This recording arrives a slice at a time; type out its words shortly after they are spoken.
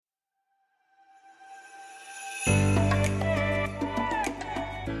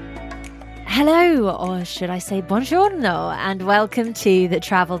Hello, or should I say buongiorno, and welcome to the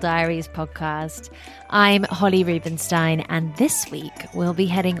Travel Diaries podcast. I'm Holly Rubenstein, and this week we'll be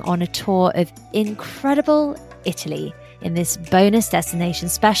heading on a tour of incredible Italy in this bonus destination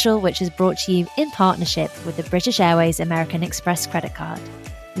special, which is brought to you in partnership with the British Airways American Express credit card.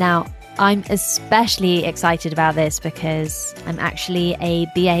 Now, I'm especially excited about this because I'm actually a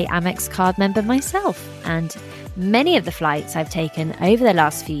BA Amex card member myself, and many of the flights I've taken over the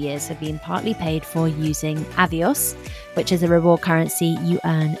last few years have been partly paid for using Avios, which is a reward currency you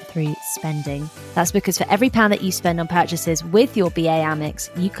earn through spending. That's because for every pound that you spend on purchases with your BA Amex,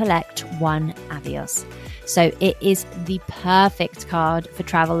 you collect one Avios. So it is the perfect card for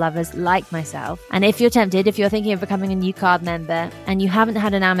travel lovers like myself. And if you're tempted, if you're thinking of becoming a new card member and you haven't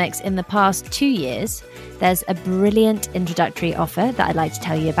had an Amex in the past 2 years, there's a brilliant introductory offer that I'd like to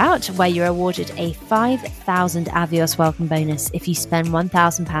tell you about, where you're awarded a 5,000 Avios welcome bonus if you spend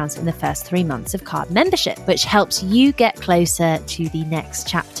 £1,000 in the first 3 months of card membership, which helps you get closer to the next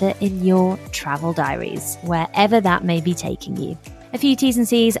chapter in your travel diaries, wherever that may be taking you. A few T's and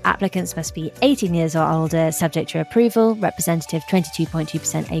C's: applicants must be 18 years or older, subject to approval, representative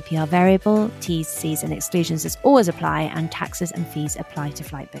 22.2% APR variable, T's, C's and exclusions as always apply, and taxes and fees apply to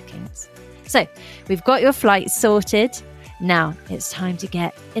flight bookings. So we've got your flight sorted. Now it's time to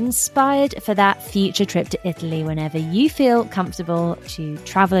get inspired for that future trip to Italy whenever you feel comfortable to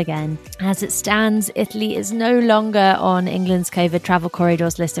travel again. As it stands, Italy is no longer on England's COVID travel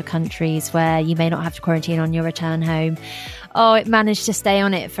corridors list of countries where you may not have to quarantine on your return home. Oh, it managed to stay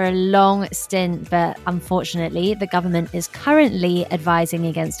on it for a long stint, but unfortunately, the government is currently advising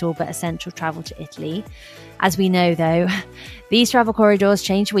against all but essential travel to Italy. As we know, though, these travel corridors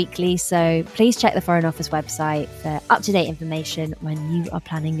change weekly, so please check the Foreign Office website for up-to-date information when you are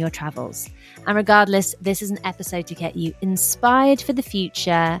planning your travels. And regardless, this is an episode to get you inspired for the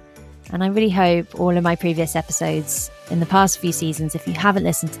future. And I really hope all of my previous episodes in the past few seasons, if you haven't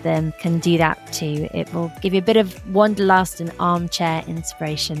listened to them, can do that too. It will give you a bit of wanderlust and armchair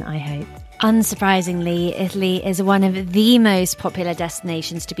inspiration, I hope. Unsurprisingly, Italy is one of the most popular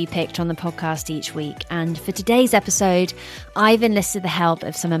destinations to be picked on the podcast each week. And for today's episode, I've enlisted the help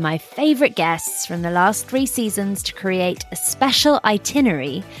of some of my favourite guests from the last 3 seasons to create a special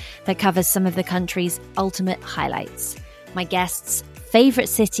itinerary that covers some of the country's ultimate highlights. My guests' favourite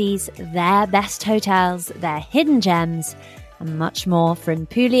cities, their best hotels, their hidden gems, and much more, from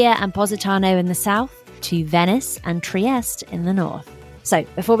Puglia and Positano in the south to Venice and Trieste in the north. So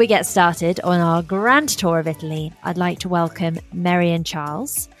before we get started on our grand tour of Italy, I'd like to welcome Merian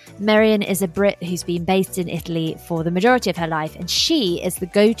Charles. Merian is a Brit who's been based in Italy for the majority of her life, and she is the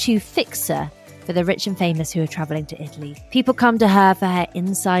go-to fixer for the rich and famous who are travelling to Italy. People come to her for her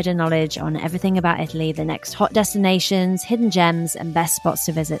insider knowledge on everything about Italy, the next hot destinations, hidden gems, and best spots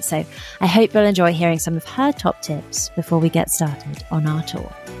to visit. So I hope you'll enjoy hearing some of her top tips before we get started on our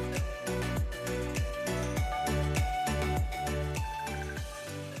tour.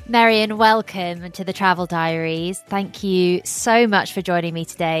 Merian, welcome to the Travel Diaries. Thank you so much for joining me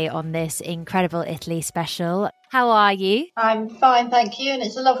today on this incredible Italy special. How are you? I'm fine, thank you. And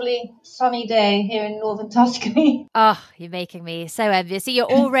it's a lovely sunny day here in northern Tuscany. Oh, you're making me so envious. So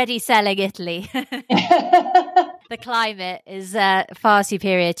you're already selling Italy. The climate is far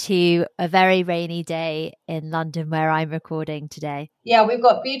superior to a very rainy day in London where I'm recording today. Yeah, we've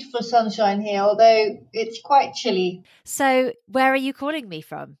got beautiful sunshine here, although it's quite chilly. So where are you calling me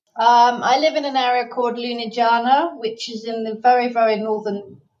from? I live in an area called Lunigiana, which is in the very, very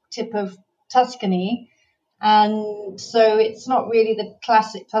northern tip of Tuscany. And so it's not really the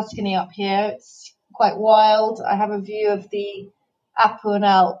classic Tuscany up here. It's quite wild. I have a view of the Apuan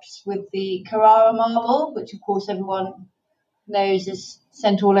Alps with the Carrara marble, which of course everyone knows is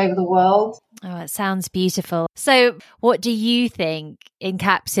sent all over the world. Oh, it sounds beautiful. So what do you think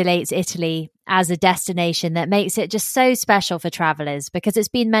encapsulates Italy as a destination that makes it just so special for travellers? Because it's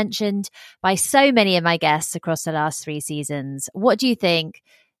been mentioned by so many of my guests across the last 3 seasons. What do you think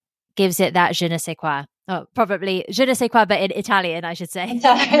gives it that je ne sais quoi? Oh, probably je ne sais quoi, but in Italian, I should say.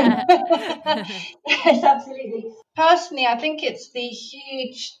 Yes, absolutely. Personally, I think it's the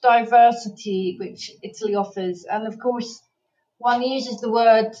huge diversity which Italy offers. And of course, one uses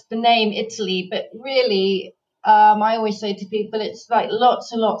the name Italy, but really, I always say to people, it's like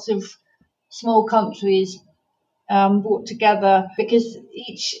lots and lots of small countries brought together, because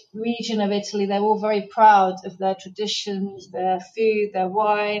each region of Italy, they're all very proud of their traditions, their food, their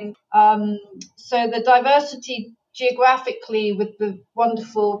wine. So the diversity geographically, with the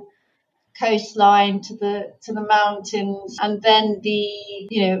wonderful coastline to the mountains, and then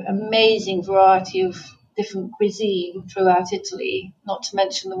the amazing variety of different cuisine throughout Italy, not to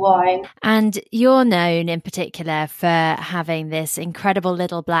mention the wine. And you're known in particular for having this incredible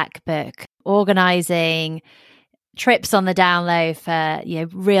little black book, organising trips on the down low for, you know,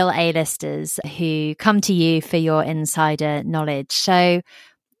 real A-listers who come to you for your insider knowledge. So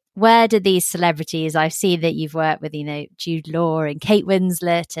where do these celebrities, I've seen that you've worked with, you know, Jude Law and Kate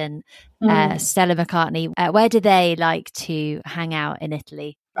Winslet and Stella McCartney, where do they like to hang out in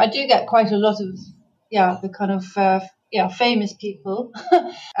Italy? I do get quite a lot of, the kind of, famous people.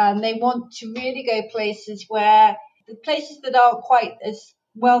 And they want to really go places where the places that aren't quite as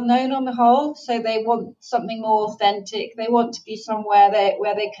well known on the whole. So they want something more authentic. They want to be somewhere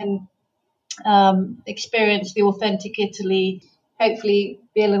where they can experience the authentic Italy, hopefully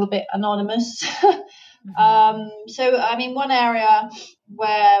be a little bit anonymous. So, I mean, one area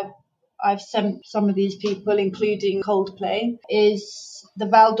where I've sent some of these people, including Coldplay, is the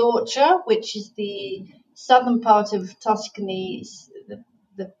Val d'Orcia, which is the southern part of Tuscany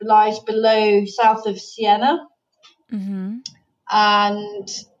that lies below, south of Siena, and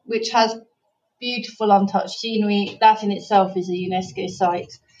which has beautiful untouched scenery. That in itself is a UNESCO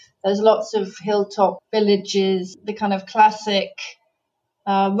site. There's lots of hilltop villages, the kind of classic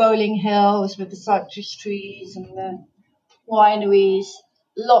rolling hills with the cypress trees and the wineries,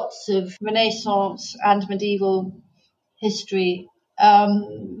 lots of Renaissance and medieval history,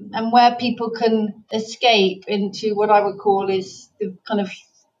 and where people can escape into what I would call is the kind of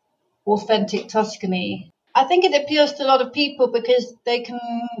authentic Tuscany. I think it appeals to a lot of people because they can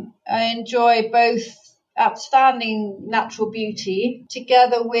enjoy both outstanding natural beauty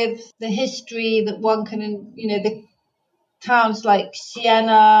together with the history that one can, you know, the towns like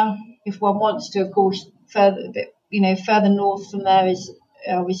Siena, if one wants to, of course, further north from there is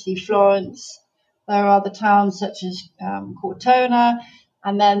obviously Florence. There are other towns such as Cortona,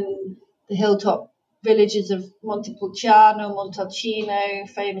 and then the hilltop villages of Montepulciano, Montalcino,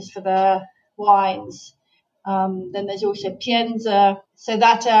 famous for their wines. Then there's also Pienza. So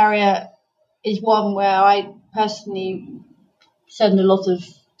that area is one where I personally send a lot of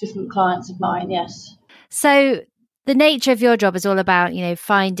different clients of mine, yes. So the nature of your job is all about, you know,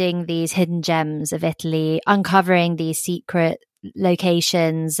 finding these hidden gems of Italy, uncovering these secret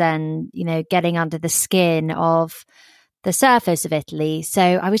locations and, you know, getting under the skin of the surface of Italy. So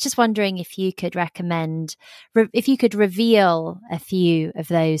I was just wondering if you could if you could reveal a few of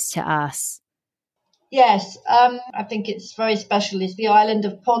those to us. Yes, I think it's very special. It's the island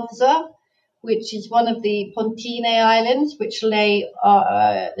of Ponza, which is one of the Pontine Islands, which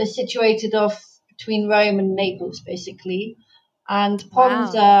they're situated off between Rome and Naples, basically. And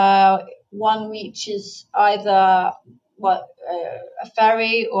Ponza, one reaches either a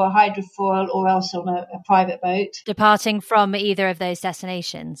ferry or a hydrofoil or else on a private boat. Departing from either of those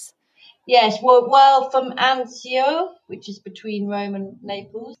destinations? Yes, well, from Anzio, which is between Rome and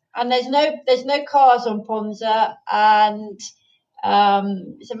Naples, and there's no cars on Ponza, and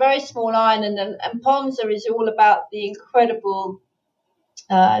it's a very small island, and Ponza is all about the incredible,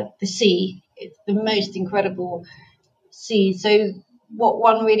 the sea. It's the most incredible sea. So what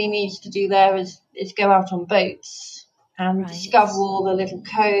one really needs to do there is go out on boats and discover all the little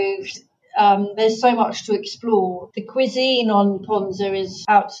coves. There's so much to explore. The cuisine on Ponza is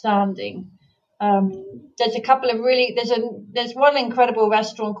outstanding. There's a couple of there's one incredible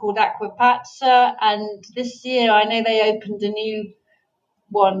restaurant called Acqua Pazza, and this year I know they opened a new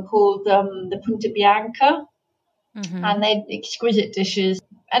one called the Punta Bianca, and they exquisite dishes.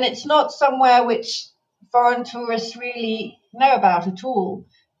 And it's not somewhere which foreign tourists really know about at all.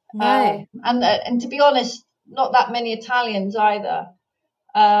 No. And to be honest, not that many Italians either.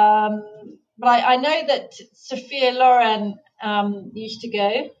 But I know that Sophia Loren used to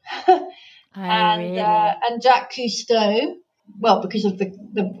go, and Jacques Cousteau, well, because of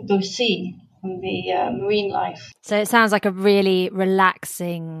the sea and the marine life. So it sounds like a really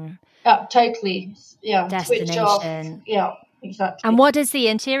relaxing, totally, destination. Switch off. Yeah, exactly. And what is the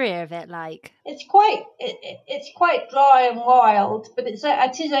interior of it like? It's quite dry and wild, but it is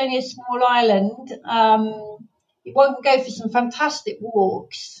only a small island. One can go for some fantastic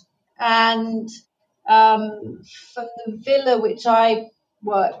walks, and from the villa which I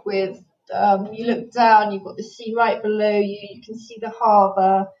work with, you look down, you've got the sea right below you. You can see the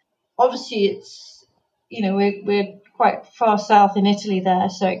harbour. Obviously, it's, you know, we're quite far south in Italy there,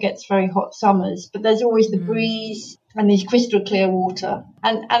 so it gets very hot summers. But there's always the breeze and these crystal clear water.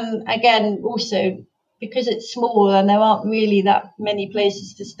 And again, also because it's small and there aren't really that many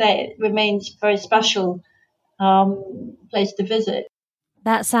places to stay, it remains a very special place to visit.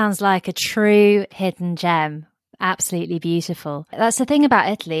 That sounds like a true hidden gem. absolutely beautiful. That's the thing about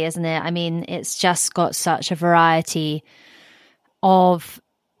Italy, isn't it? I mean, it's just got such a variety of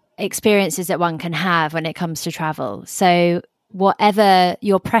experiences that one can have when it comes to travel. So whatever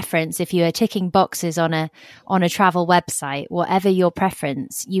your preference, if you are ticking boxes on a travel website, whatever your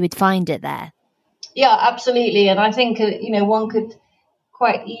preference, you would find it there. Yeah, absolutely. And I think, one could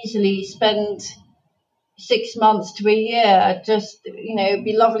quite easily spend 6 months to a year. Just, it'd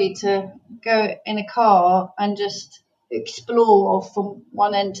be lovely to go in a car and just explore from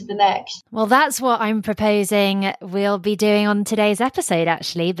one end to the next. Well, that's what I'm proposing we'll be doing on today's episode,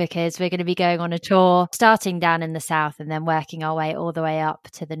 actually, because we're going to be going on a tour starting down in the south and then working our way all the way up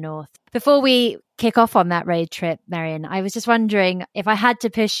to the north. Before we kick off on that road trip, Marion, I was just wondering, if I had to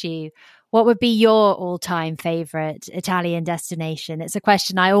push you, what would be your all-time favourite Italian destination? It's a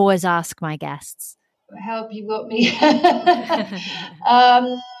question I always ask my guests. Help, you got me.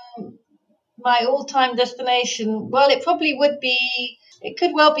 My all-time destination, well, it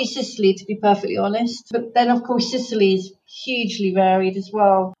could well be Sicily, to be perfectly honest. But then, of course, Sicily is hugely varied as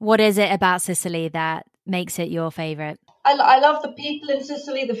well. What is it about Sicily that makes it your favourite? I love the people in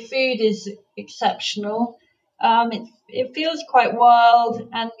Sicily. The food is exceptional. It feels quite wild.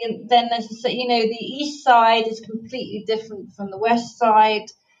 And then, as I say, the east side is completely different from the west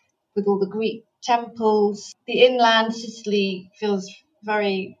side with all the Greek temples. The inland Sicily feels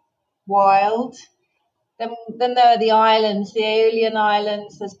very wild. Then there are the islands, the Aeolian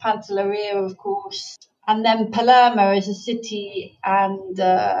Islands. There's Pantelleria, of course, and then Palermo is a city, and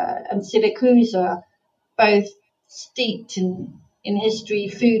Siracusa, both steeped in history,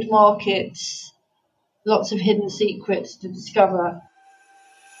 food markets, lots of hidden secrets to discover.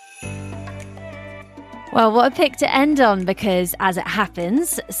 Well, what a pick to end on, because as it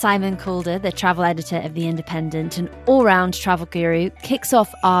happens, Simon Calder, the travel editor of The Independent, an all-round travel guru, kicks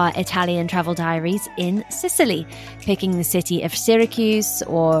off our Italian travel diaries in Sicily, picking the city of Syracuse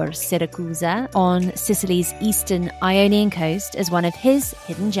or Siracusa on Sicily's eastern Ionian coast as one of his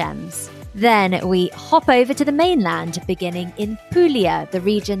hidden gems. Then we hop over to the mainland, beginning in Puglia, the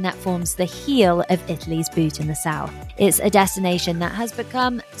region that forms the heel of Italy's boot in the south. It's a destination that has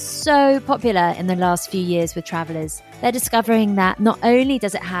become so popular in the last few years with travellers. They're discovering that not only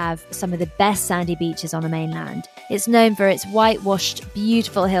does it have some of the best sandy beaches on the mainland, it's known for its whitewashed,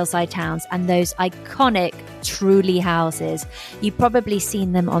 beautiful hillside towns and those iconic Trulli houses. You've probably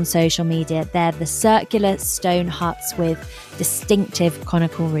seen them on social media. They're the circular stone huts with distinctive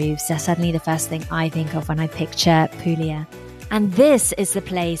conical roofs. They're suddenly the first thing I think of when I picture Puglia. And this is the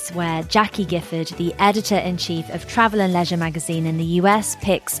place where Jackie Gifford, the editor-in-chief of Travel and Leisure magazine in the US,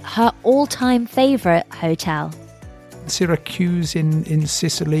 picks her all-time favourite hotel. Syracuse in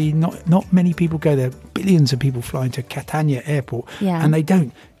Sicily, not many people go there. Billions of people fly into Catania airport, and they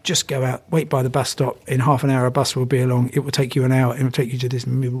don't just go out, wait by the bus stop. In half an hour, a bus will be along. It will take you an hour. It will take you to this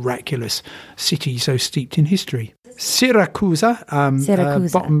miraculous city so steeped in history. Siracusa,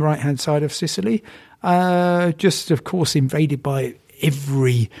 bottom right-hand side of Sicily, just, of course, invaded by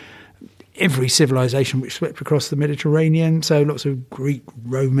every civilization which swept across the Mediterranean. So lots of Greek,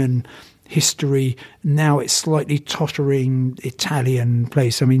 Roman history. Now it's slightly tottering Italian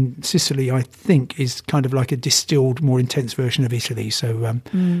place. I mean, Sicily, I think, is kind of like a distilled, more intense version of Italy. So,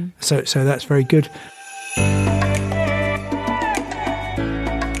 so that's very good.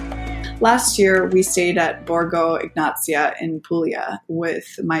 Last year, we stayed at Borgo Ignazia in Puglia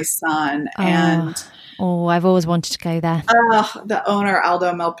with my son. I've always wanted to go there. The owner,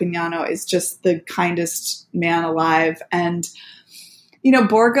 Aldo Melpignano, is just the kindest man alive. And,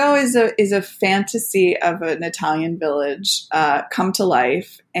 Borgo is a fantasy of an Italian village come to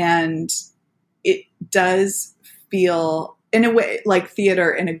life. And it does feel, in a way, like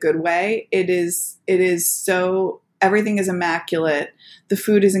theater in a good way. It is so... Everything is immaculate. The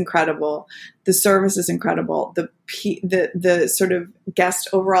food is incredible. The service is incredible. The sort of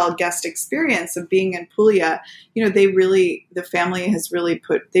overall guest experience of being in Puglia, the family has really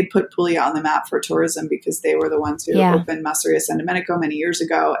put Puglia on the map for tourism because they were the ones who opened Masseria San Domenico many years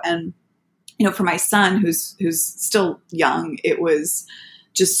ago. And, for my son, who's still young, it was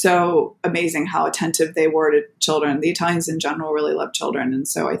just so amazing how attentive they were to children. The Italians in general really love children. And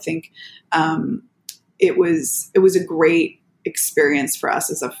so I think, it was a great experience for us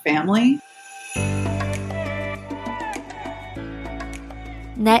as a family.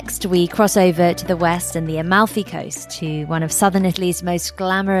 Next, we cross over to the west and the Amalfi Coast to one of southern Italy's most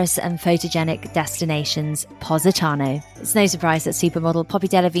glamorous and photogenic destinations, Positano. It's no surprise that supermodel Poppy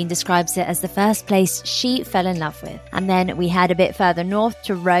Delevingne describes it as the first place she fell in love with. And then we head a bit further north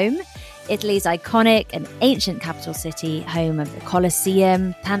to Rome, Italy's iconic and ancient capital city, home of the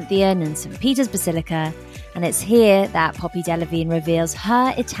Colosseum, Pantheon and St. Peter's Basilica. And it's here that Poppy Delevingne reveals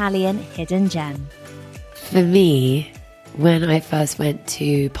her Italian hidden gem. For me, when I first went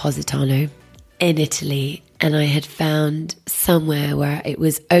to Positano in Italy, and I had found somewhere where it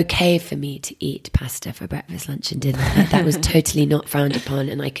was okay for me to eat pasta for breakfast, lunch and dinner. That was totally not frowned upon,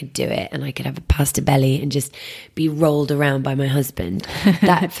 and I could do it, and I could have a pasta belly and just be rolled around by my husband.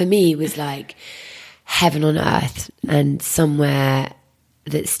 That for me was like heaven on earth, and somewhere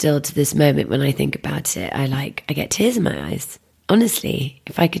that still to this moment when I think about it, I get tears in my eyes. Honestly,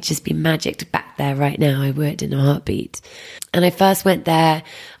 if I could just be magicked back there right now, I would in a heartbeat. And I first went there,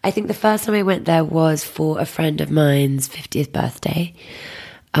 I think the first time I went there was for a friend of mine's 50th birthday,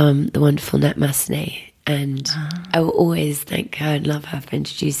 the wonderful Nat Massenet. And I will always thank her and love her for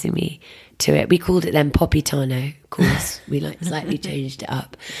introducing me to it. We called it then Poppitano, of course. We slightly changed it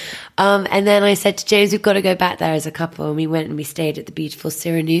up. And then I said to James, we've got to go back there as a couple. And we went and we stayed at the beautiful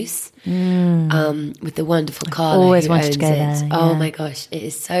Cyrenus with the wonderful Carla. Always who wanted owns to go it. there. Oh my gosh, it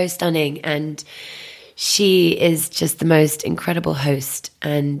is so stunning. And she is just the most incredible host.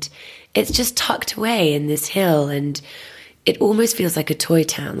 And it's just tucked away in this hill, and it almost feels like a toy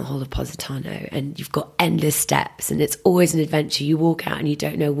town, the whole of Positano, and you've got endless steps, and it's always an adventure. You walk out and you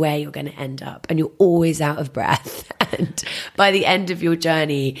don't know where you're going to end up, and you're always out of breath. And by the end of your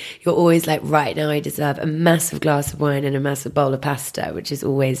journey, you're always like, right now I deserve a massive glass of wine and a massive bowl of pasta, which is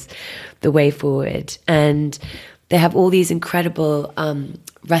always the way forward. And they have all these incredible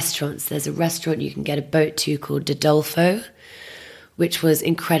restaurants. There's a restaurant you can get a boat to called Dodolfo, which was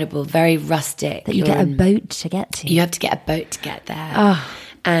incredible, very rustic. That you get a boat to get to. You have to get a boat to get there.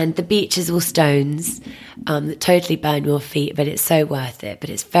 And the beach is all stones that totally burn your feet, but it's so worth it. But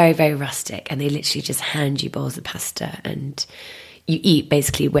it's very, very rustic, and they literally just hand you bowls of pasta, and you eat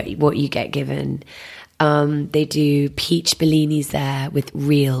basically what you get given. They do peach bellinis there with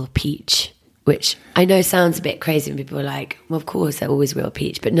real peach, which I know sounds a bit crazy when people are like, well, of course, they're always real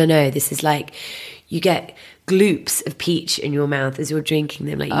peach. But no, this is like you get gloops of peach in your mouth as you're drinking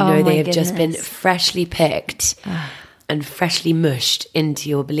them. Like, they have just been freshly picked and freshly mushed into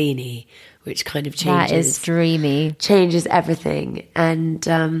your bellini, which kind of changes. That is dreamy. Changes everything. And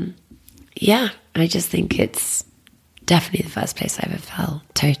I just think it's definitely the first place I ever fell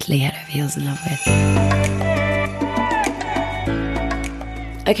totally head over heels in love with.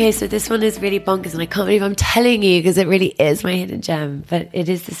 Okay, so this one is really bonkers, and I can't believe I'm telling you because it really is my hidden gem. But it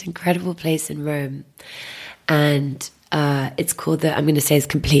is this incredible place in Rome. And it's called I'm going to say it's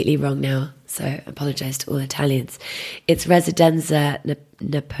completely wrong now, so I apologize to all Italians. It's Residenza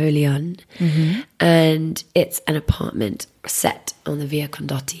Napoleon, and it's an apartment set on the Via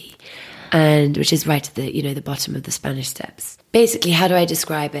Condotti, and which is right at the bottom of the Spanish Steps. Basically, how do I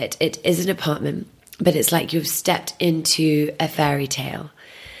describe it? It is an apartment, but it's like you've stepped into a fairy tale.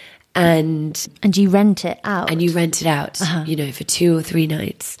 And you rent it out. And you rent it out, for 2 or 3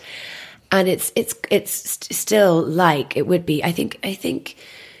 nights. And it's still like it would be. I think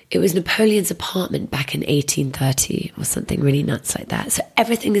it was Napoleon's apartment back in 1830 or something really nuts like that. So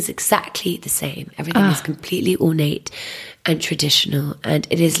everything is exactly the same. Everything is completely ornate and traditional, and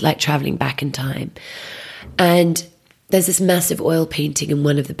it is like traveling back in time. And there's this massive oil painting in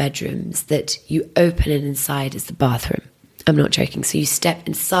one of the bedrooms that you open, and inside is the bathroom. I'm not joking. So you step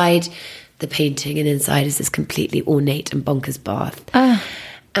inside the painting, and inside is this completely ornate and bonkers bath.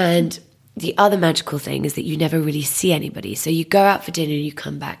 And the other magical thing is that you never really see anybody. So you go out for dinner and you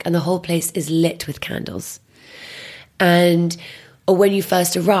come back, and the whole place is lit with candles. Or when you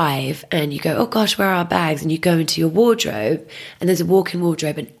first arrive and you go, oh gosh, where are our bags? And you go into your wardrobe, and there's a walk-in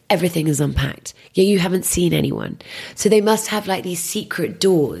wardrobe, and everything is unpacked. Yeah, you haven't seen anyone. So they must have like these secret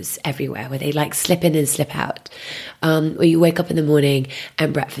doors everywhere where they like slip in and slip out. Or you wake up in the morning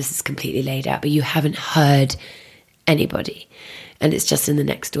and breakfast is completely laid out, but you haven't heard anybody. And it's just in the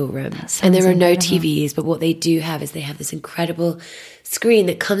next door room. And there are no TVs, but what they do have is they have this incredible screen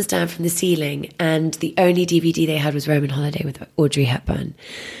that comes down from the ceiling. And the only DVD they had was Roman Holiday with Audrey Hepburn.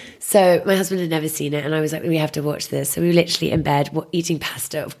 So my husband had never seen it, and I was like, we have to watch this. So we were literally in bed eating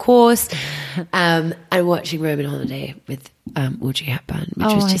pasta, of course, and watching Roman Holiday with Audrey Hepburn,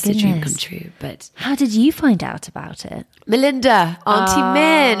 which was just a dream come true. But how did you find out about it? Melinda, Auntie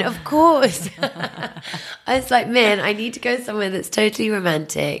Min, of course. I was like, Min, I need to go somewhere that's totally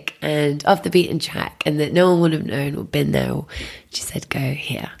romantic and off the beaten track, and that no one would have known or been there. She said, go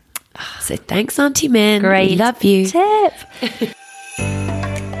here. So thanks, Auntie Min. Great, love you. Tip.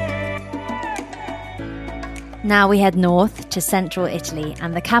 Now we head north to central Italy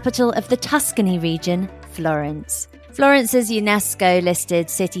and the capital of the Tuscany region, Florence. Florence's UNESCO-listed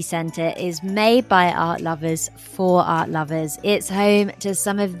city centre is made by art lovers for art lovers. It's home to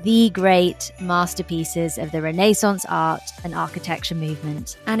some of the great masterpieces of the Renaissance art and architecture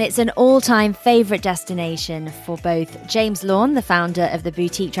movement. And it's an all-time favourite destination for both James Lawn, the founder of the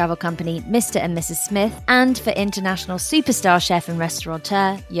boutique travel company Mr. and Mrs. Smith, and for international superstar chef and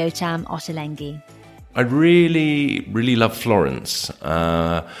restaurateur Yotam Ottolenghi. I really, really love Florence.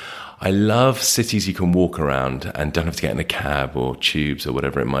 I love cities you can walk around and don't have to get in a cab or tubes or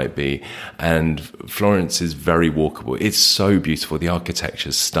whatever it might be. And Florence is very walkable. It's so beautiful. The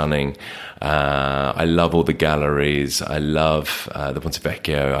architecture's stunning. I love all the galleries. I love the Ponte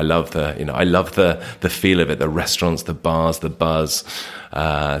Vecchio. I love the feel of it, the restaurants, the bars, the buzz.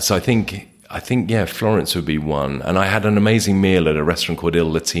 So I think, yeah, Florence would be one. And I had an amazing meal at a restaurant called Il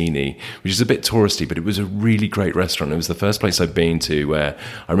Latini, which is a bit touristy, but it was a really great restaurant. It was the first place I'd been to where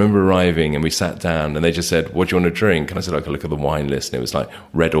I remember arriving and we sat down and they just said, "What do you want to drink?" And I said, "I could look at the wine list." And it was like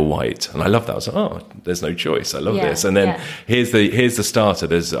red or white. And I loved that. I was like, "Oh, there's no choice. I love this." And then here's the starter.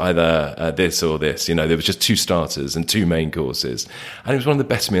 There's either this or this. You know, there was just 2 starters and 2 main courses. And it was one of the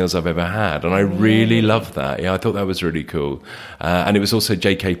best meals I've ever had. And I really loved that. Yeah, I thought that was really cool. And it was also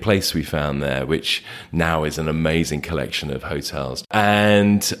JK Place we found there, which now is an amazing collection of hotels.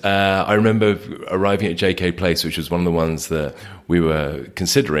 And I remember arriving at JK Place, which was one of the ones that we were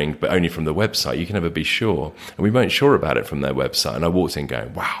considering, but only from the website. You can never be sure. And we weren't sure about it from their website. And I walked in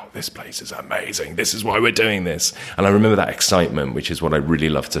going, "Wow, this place is amazing. This is why we're doing this." And I remember that excitement, which is what I really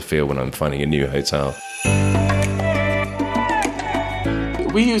love to feel when I'm finding a new hotel.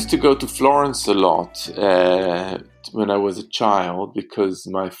 We used to go to Florence a lot when I was a child because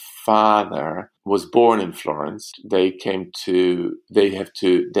my father was born in Florence. They had to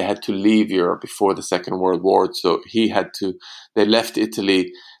leave Europe before the Second World War, so they left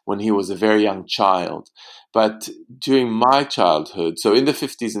Italy when he was a very young child. But during my childhood, so in the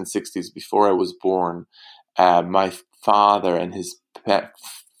 50s and 60s, before I was born, my father and his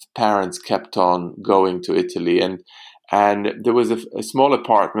parents kept on going to Italy, and there was a small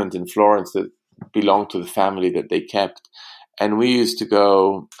apartment in Florence that belonged to the family that they kept. And we used to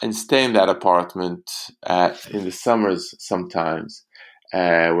go and stay in that apartment in the summers sometimes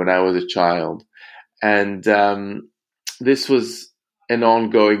when I was a child. And this was an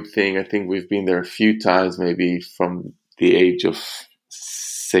ongoing thing. I think we've been there a few times, maybe from the age of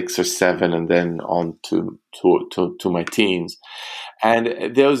 6 or 7 and then on to my teens.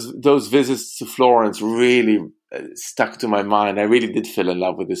 And those visits to Florence really stuck to my mind. I really did fall in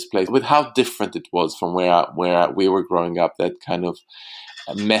love with this place, with how different it was from where we were growing up, that kind of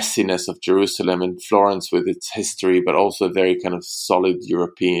messiness of Jerusalem, and Florence with its history, but also very kind of solid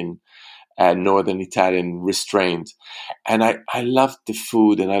European Northern Italian restraint. And I loved the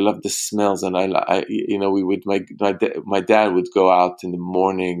food and I loved the smells. And my dad would go out in the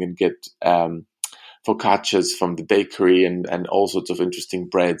morning and get focaccias from the bakery and all sorts of interesting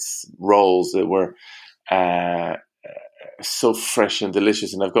breads, rolls that were so fresh and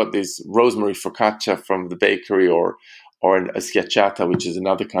delicious. And I've got this rosemary focaccia from the bakery, or a schiacciata, which is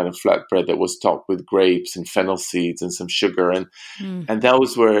another kind of flatbread that was topped with grapes and fennel seeds and some sugar. And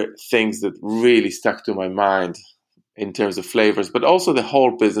those were things that really stuck to my mind in terms of flavors, but also the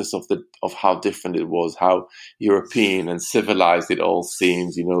whole business of how different it was, how European and civilized it all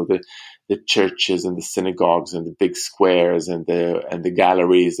seems. You know, the churches and the synagogues and the big squares and the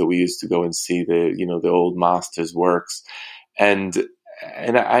galleries that we used to go and see the old masters' works. And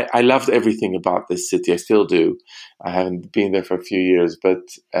I loved everything about this city. I still do. I haven't been there for a few years, but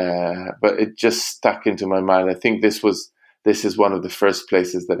it just stuck into my mind. I think this is one of the first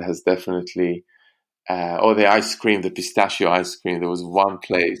places that has definitely, the ice cream, the pistachio ice cream. There was one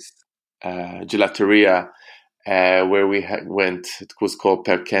place, gelateria, where we went. It was called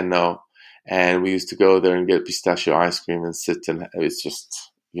Perché, and we used to go there and get pistachio ice cream and sit, and it's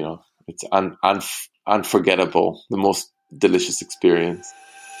just, it's unforgettable. The most delicious experience.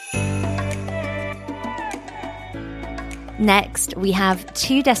 Next, we have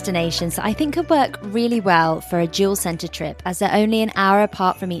 2 destinations that I think could work really well for a dual centre trip, as they're only an hour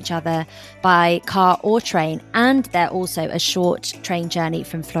apart from each other by car or train, and they're also a short train journey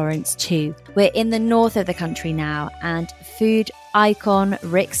from Florence too. We're in the north of the country now, and food icon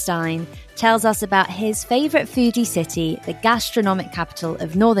Rick Stein tells us about his favourite foodie city, the gastronomic capital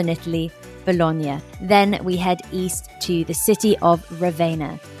of northern Italy, Bologna. Then we head east to the city of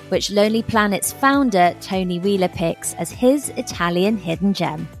Ravenna, which Lonely Planet's founder Tony Wheeler picks as his Italian hidden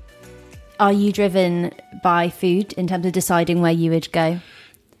gem. Are you driven by food in terms of deciding where you would go?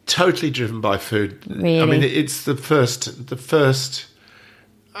 Totally driven by food. Really? I mean, it's the first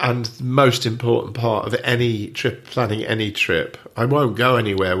and most important part of any trip, planning any trip. I won't go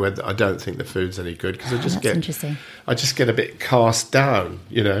anywhere where I don't think the food's any good, because I just get a bit cast down,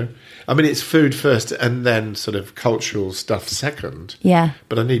 you know. I mean, it's food first and then sort of cultural stuff second. Yeah.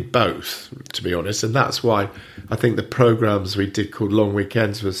 But I need both, to be honest. And that's why I think the programs we did called Long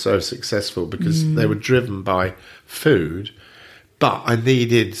Weekends were so successful, because they were driven by food. But I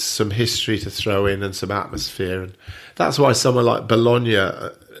needed some history to throw in and some atmosphere. And that's why somewhere like Bologna,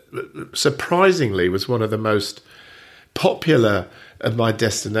 surprisingly, was one of the most popular of my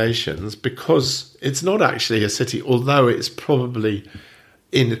destinations, because it's not actually a city, although it's probably,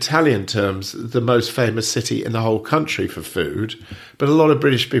 in Italian terms, the most famous city in the whole country for food. But a lot of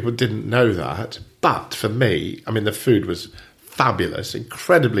British people didn't know that. But for me, I mean, the food was fabulous,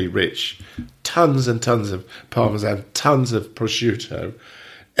 incredibly rich, tons and tons of parmesan, tons of prosciutto,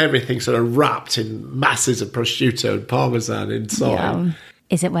 everything sort of wrapped in masses of prosciutto and parmesan inside. Yeah.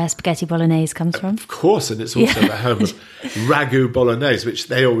 Is it where spaghetti bolognese comes from? Of course, and it's also the home of ragu bolognese, which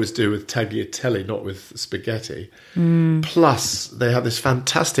they always do with tagliatelle, not with spaghetti. Plus, they have this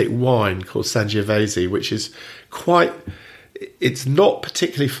fantastic wine called Sangiovese, which is quite... It's not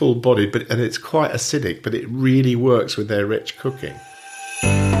particularly full-bodied, and it's quite acidic, but it really works with their rich cooking.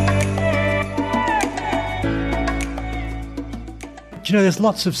 Do you know, there's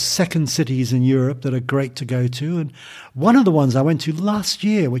lots of second cities in Europe that are great to go to, and one of the ones I went to last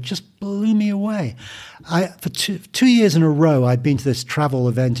year, which just blew me away. For 2 years in a row, I'd been to this travel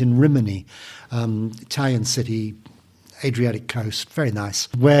event in Rimini, Italian city, Adriatic coast, very nice,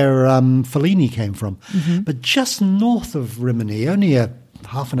 where Fellini came from. But just north of Rimini, only a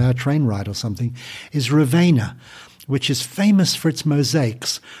half an hour train ride or something, is Ravenna, which is famous for its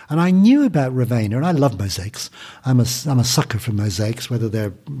mosaics. And I knew about Ravenna, and I love mosaics. I'm a sucker for mosaics, whether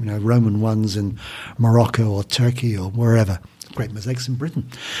they're Roman ones in Morocco or Turkey or wherever. Great mosaics in Britain.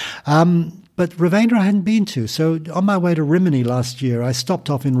 But Ravenna I hadn't been to. So on my way to Rimini last year, I stopped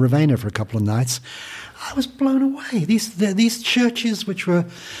off in Ravenna for a couple of nights. I was blown away. These churches, which were,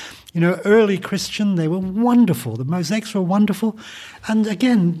 early Christian, they were wonderful. The mosaics were wonderful. And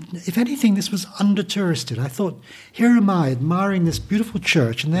again, if anything, this was under-touristed. I thought, here am I admiring this beautiful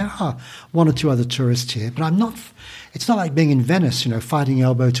church, and there are one or two other tourists here, but it's not like being in Venice, fighting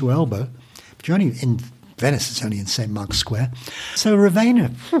elbow to elbow. But you're only in Venice, it's only in St. Mark's Square. So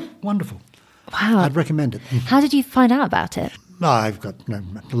Ravenna, wonderful. Wow. I'd recommend it. How did you find out about it? No, I've got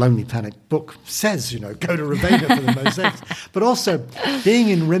Lonely Planet book says, go to Ravenna for the mosaics. But also, being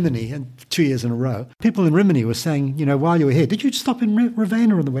in Rimini, and 2 years in a row, people in Rimini were saying, while you were here, did you stop in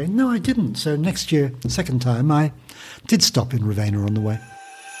Ravenna on the way? No, I didn't. So next year, second time, I did stop in Ravenna on the way.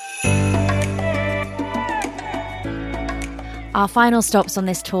 Our final stops on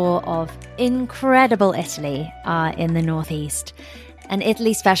this tour of incredible Italy are in the northeast. An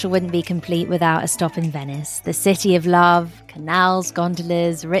Italy special wouldn't be complete without a stop in Venice, the city of love, canals,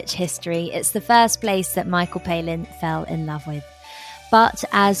 gondolas, rich history. It's the first place that Michael Palin fell in love with. But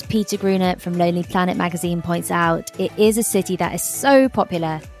as Peter Gruner from Lonely Planet magazine points out, it is a city that is so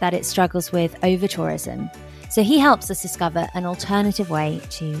popular that it struggles with over-tourism. So he helps us discover an alternative way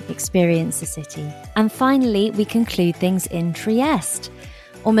to experience the city. And finally, we conclude things in Trieste.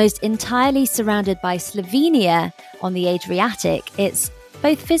 Almost entirely surrounded by Slovenia on the Adriatic, it's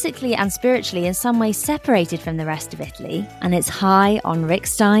both physically and spiritually in some ways separated from the rest of Italy, and it's high on Rick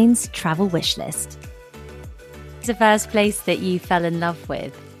Stein's travel wish list. It's the first place that you fell in love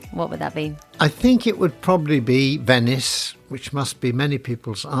with. What would that be? I think it would probably be Venice, which must be many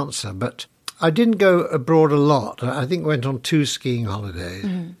people's answer, but I didn't go abroad a lot. I think I went on 2 skiing holidays.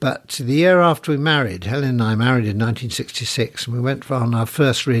 But the year after we married, Helen and I married in 1966, and we went on our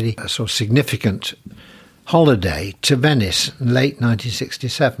first really sort of significant holiday to Venice in late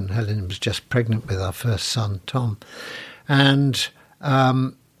 1967. Helen was just pregnant with our first son, Tom. And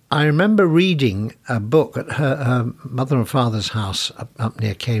I remember reading a book at her mother and father's house up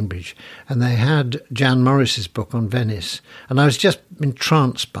near Cambridge, and they had Jan Morris's book on Venice, and I was just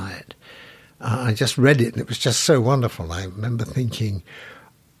entranced by it. I just read it, and it was just so wonderful. I remember thinking,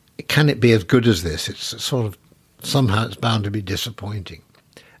 can it be as good as this? It's sort of, somehow it's bound to be disappointing.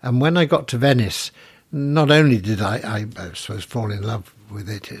 And when I got to Venice, not only did I suppose, fall in love with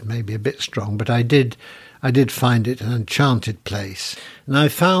it, it may be a bit strong, but I did find it an enchanted place. And I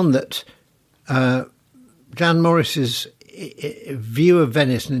found that Jan Morris's view of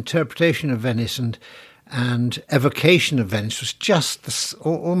Venice and interpretation of Venice and evocation of Venice was just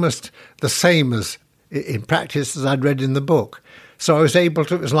almost the same as in practice as I'd read in the book. So I was able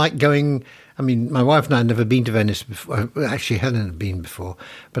to, it was like going, I mean, my wife and I had never been to Venice before. Actually, Helen had been before,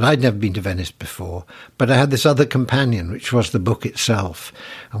 but I'd never been to Venice before. But I had this other companion, which was the book itself,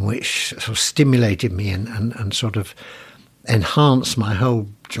 and which sort of stimulated me and sort of enhanced my whole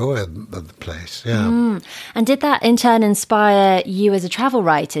joy of the place. Yeah. And did that in turn inspire you as a travel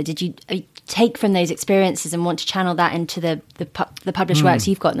writer? Did you take from those experiences and want to channel that into the published works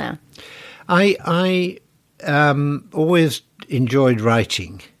you've got now? I always enjoyed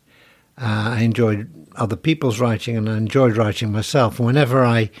writing. I enjoyed other people's writing, and I enjoyed writing myself. And whenever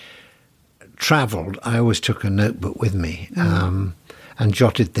I travelled, I always took a notebook with me and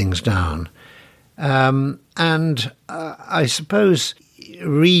jotted things down. And I suppose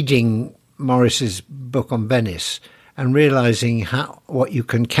reading Morris's book on Venice and realising what you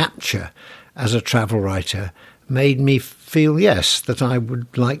can capture as a travel writer made me feel, yes, that I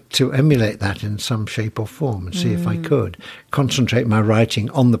would like to emulate that in some shape or form and see if I could concentrate my writing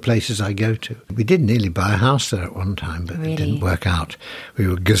on the places I go to. We did nearly buy a house there at one time, but It didn't work out. We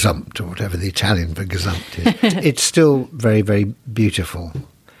were gazumped, or whatever the Italian for gazumped is. It's still very, very beautiful.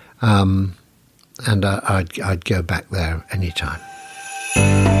 And I'd go back there anytime.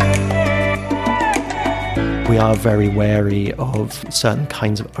 We are very wary of certain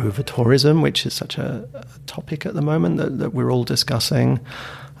kinds of over-tourism, which is such a topic at the moment that we're all discussing.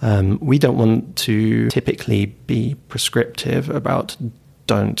 We don't want to typically be prescriptive about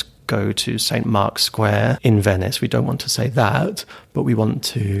don't go to St. Mark's Square in Venice. We don't want to say that, but we want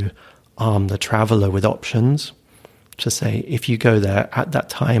to arm the traveller with options. To say, if you go there at that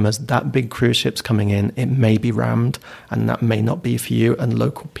time as that big cruise ship's coming in, it may be rammed and that may not be for you, and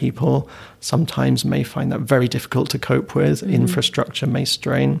local people sometimes may find that very difficult to cope with. Infrastructure may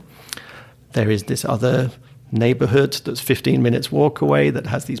strain. There is this other neighbourhood that's 15 minutes walk away that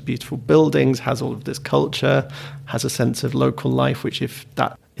has these beautiful buildings, has all of this culture, has a sense of local life, which if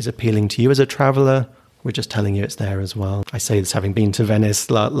that is appealing to you as a traveller, we're just telling you it's there as well. I say this having been to Venice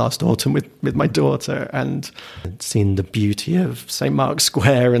last autumn with my daughter and seen the beauty of St. Mark's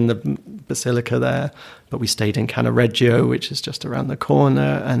Square and the basilica there. But we stayed in Cannaregio, which is just around the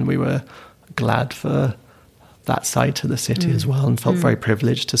corner, and we were glad for that side to the city as well, and felt very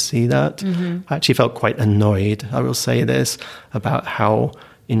privileged to see that. I actually felt quite annoyed, I will say this, about how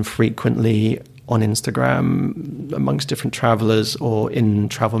infrequently on Instagram, amongst different travellers or in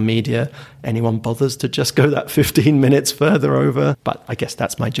travel media, anyone bothers to just go that 15 minutes further over. But I guess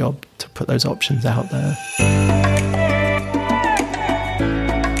that's my job, to put those options out there.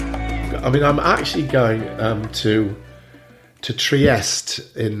 I mean, I'm actually going to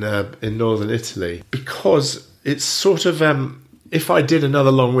Trieste in northern Italy, because it's sort of if I did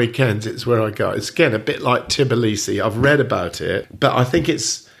another long weekend, it's where I go. It's again a bit like Tbilisi. I've read about it, but I think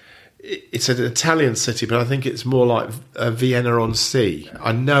it's an Italian city, but I think it's more like Vienna on Sea.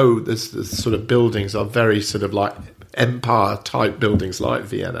 I know the sort of buildings are very sort of like empire type buildings like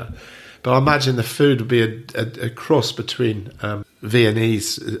Vienna, but I imagine the food would be a cross between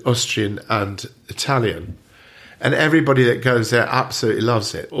Viennese, Austrian and Italian. And everybody that goes there absolutely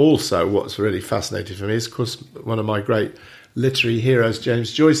loves it. Also, what's really fascinating for me is, of course, one of my great literary heroes,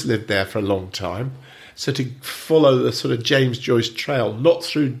 James Joyce, lived there for a long time. So to follow the sort of James Joyce trail, not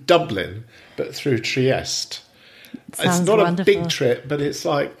through Dublin, but through Trieste. It's not wonderful. A big trip, but it's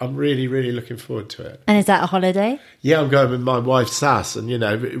like, I'm really, really looking forward to it. And is that a holiday? Yeah, I'm going with my wife, Sass, and,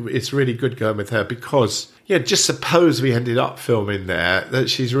 it's really good going with her because, just suppose we ended up filming there, that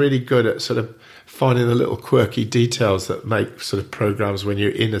she's really good at sort of finding the little quirky details that make sort of programmes when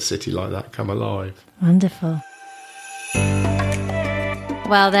you're in a city like that come alive. Wonderful.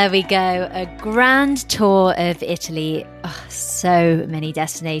 Well, there we go. A grand tour of Italy. Oh, so many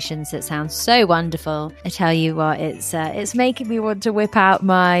destinations that sound so wonderful. I tell you what, it's making me want to whip out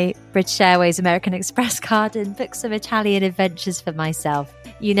my British Airways American Express card and book some Italian adventures for myself.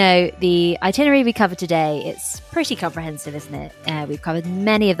 The itinerary we covered today, it's pretty comprehensive, isn't it? We've covered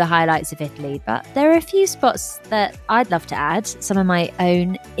many of the highlights of Italy, but there are a few spots that I'd love to add, some of my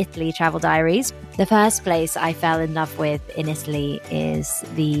own Italy travel diaries. The first place I fell in love with in Italy is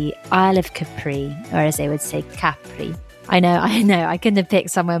the Isle of Capri, or as they would say, Capri. I know, I couldn't have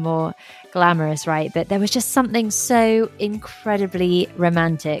picked somewhere more glamorous, right? But there was just something so incredibly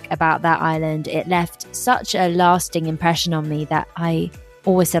romantic about that island. It left such a lasting impression on me that I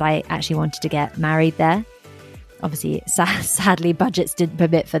always said I actually wanted to get married there. Obviously, sadly, budgets didn't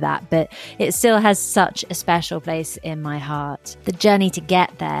permit for that, but it still has such a special place in my heart. The journey to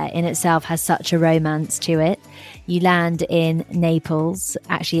get there in itself has such a romance to it. You land in Naples.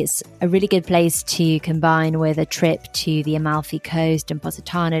 Actually, it's a really good place to combine with a trip to the Amalfi Coast and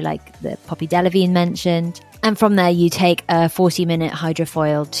Positano, like the Poppi Dell'Avene mentioned. And from there, you take a 40-minute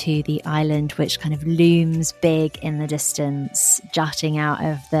hydrofoil to the island, which kind of looms big in the distance, jutting out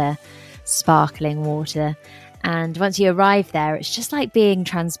of the sparkling water. And once you arrive there, it's just like being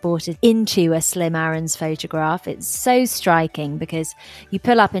transported into a Slim Aarons photograph. It's so striking because you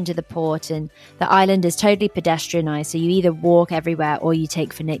pull up into the port and the island is totally pedestrianised. So you either walk everywhere or you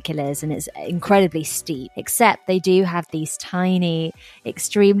take funiculars, and it's incredibly steep. Except they do have these tiny,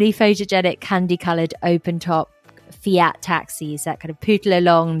 extremely photogenic, candy-coloured, open-top Fiat taxis that kind of pootle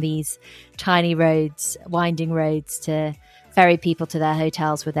along these tiny roads, winding roads, to ferry people to their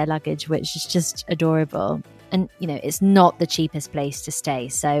hotels with their luggage, which is just adorable. And, you know, it's not the cheapest place to stay.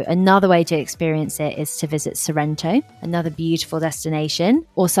 So another way to experience it is to visit Sorrento, another beautiful destination,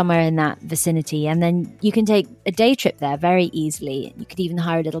 or somewhere in that vicinity. And then you can take a day trip there very easily. You could even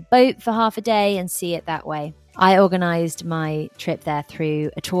hire a little boat for half a day and see it that way. I organised my trip there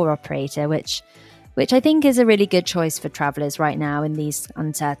through a tour operator, which I think is a really good choice for travellers right now in these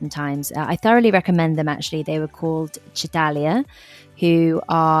uncertain times. I thoroughly recommend them, actually. They were called Citalia, who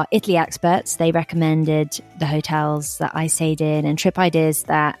are Italy experts. They recommended the hotels that I stayed in and trip ideas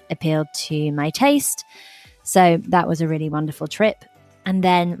that appealed to my taste. So that was a really wonderful trip. And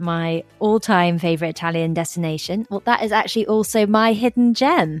then my all-time favourite Italian destination, well, that is actually also my hidden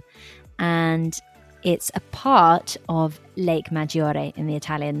gem. And it's a part of Lake Maggiore in the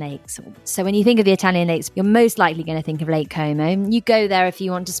Italian lakes. So when you think of the Italian lakes, you're most likely going to think of Lake Como. You go there if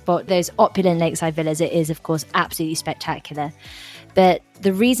you want to spot those opulent lakeside villas. It is, of course, absolutely spectacular. But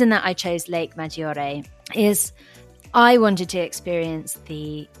the reason that I chose Lake Maggiore is I wanted to experience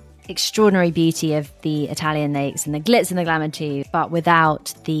the extraordinary beauty of the Italian lakes and the glitz and the glamour too, but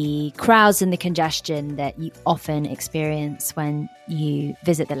without the crowds and the congestion that you often experience when you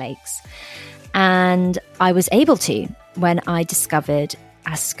visit the lakes. And I was able to when I discovered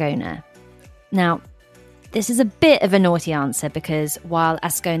Ascona. Now, this is a bit of a naughty answer because while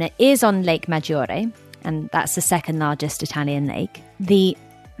Ascona is on Lake Maggiore, and that's the second largest Italian lake, the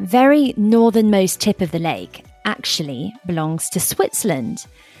very northernmost tip of the lake actually belongs to Switzerland.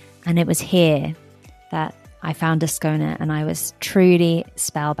 And it was here that I found Ascona and I was truly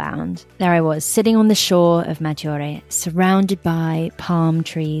spellbound. There I was, sitting on the shore of Maggiore, surrounded by palm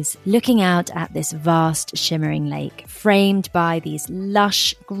trees, looking out at this vast shimmering lake, framed by these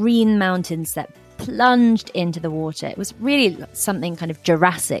lush green mountains that plunged into the water. It was really something kind of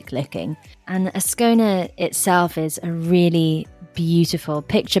Jurassic looking. And Ascona itself is a really beautiful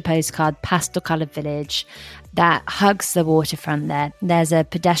picture postcard, pastel-coloured village that hugs the waterfront there. There's a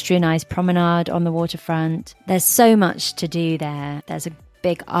pedestrianised promenade on the waterfront. There's so much to do there. There's a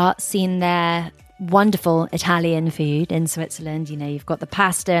big art scene there. Wonderful Italian food in Switzerland. You know, you've got the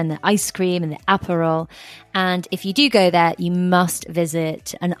pasta and the ice cream and the Aperol. And if you do go there, you must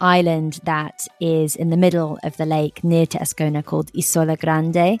visit an island that is in the middle of the lake near to Ascona called Isola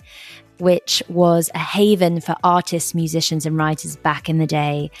Grande, which was a haven for artists, musicians and writers back in the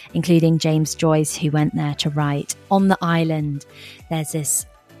day, including James Joyce, who went there to write. On the island, there's this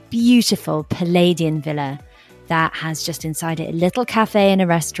beautiful Palladian villa that has just inside it a little cafe and a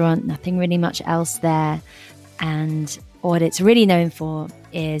restaurant, nothing really much else there. And what it's really known for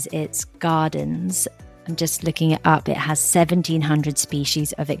is its gardens. I'm just looking it up. It has 1,700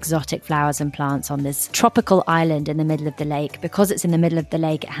 species of exotic flowers and plants on this tropical island in the middle of the lake. Because it's in the middle of the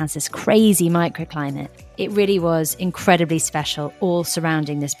lake, it has this crazy microclimate. It really was incredibly special, all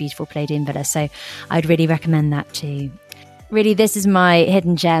surrounding this beautiful Palladian villa. So I'd really recommend that too. Really, this is my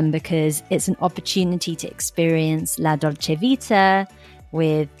hidden gem because it's an opportunity to experience La Dolce Vita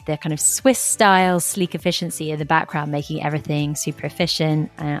with the kind of Swiss-style sleek efficiency in the background, making everything super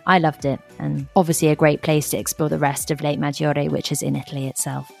efficient. I loved it. And obviously a great place to explore the rest of Lake Maggiore, which is in Italy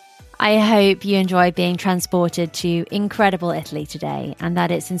itself. I hope you enjoyed being transported to incredible Italy today and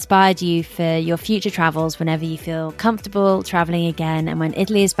that it's inspired you for your future travels whenever you feel comfortable traveling again and when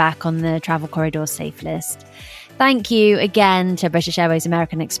Italy is back on the Travel Corridor safe list. Thank you again to British Airways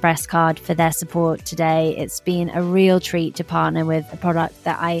American Express card for their support today. It's been a real treat to partner with a product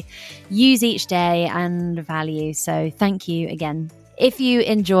that I use each day and value. So thank you again. If you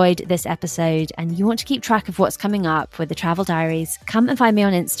enjoyed this episode and you want to keep track of what's coming up with the Travel Diaries, come and find me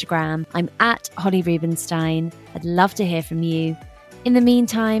on Instagram. I'm at Holly Rubenstein. I'd love to hear from you. In the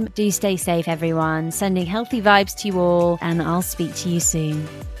meantime, do stay safe, everyone. Sending healthy vibes to you all, and I'll speak to you soon.